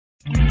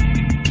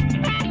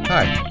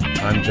Hi,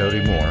 I'm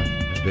Jody Moore,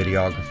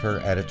 videographer,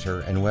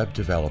 editor, and web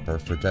developer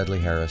for Dudley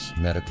Harris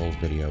Medical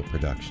Video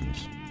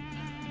Productions.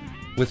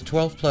 With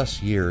 12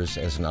 plus years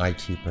as an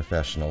IT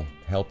professional,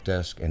 help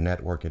desk, and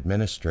network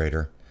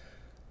administrator,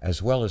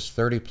 as well as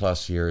 30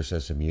 plus years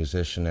as a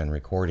musician and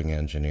recording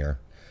engineer,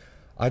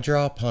 I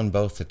draw upon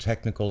both the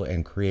technical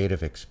and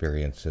creative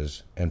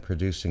experiences in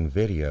producing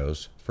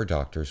videos for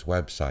doctors'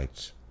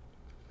 websites.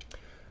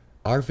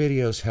 Our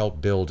videos help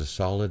build a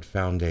solid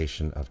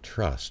foundation of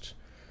trust.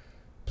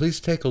 Please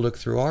take a look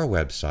through our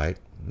website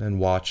and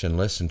watch and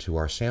listen to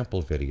our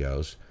sample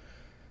videos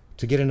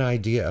to get an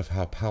idea of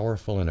how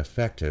powerful and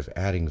effective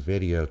adding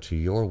video to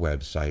your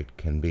website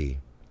can be.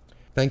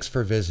 Thanks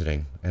for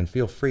visiting, and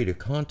feel free to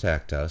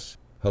contact us.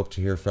 Hope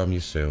to hear from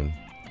you soon.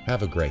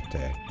 Have a great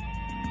day.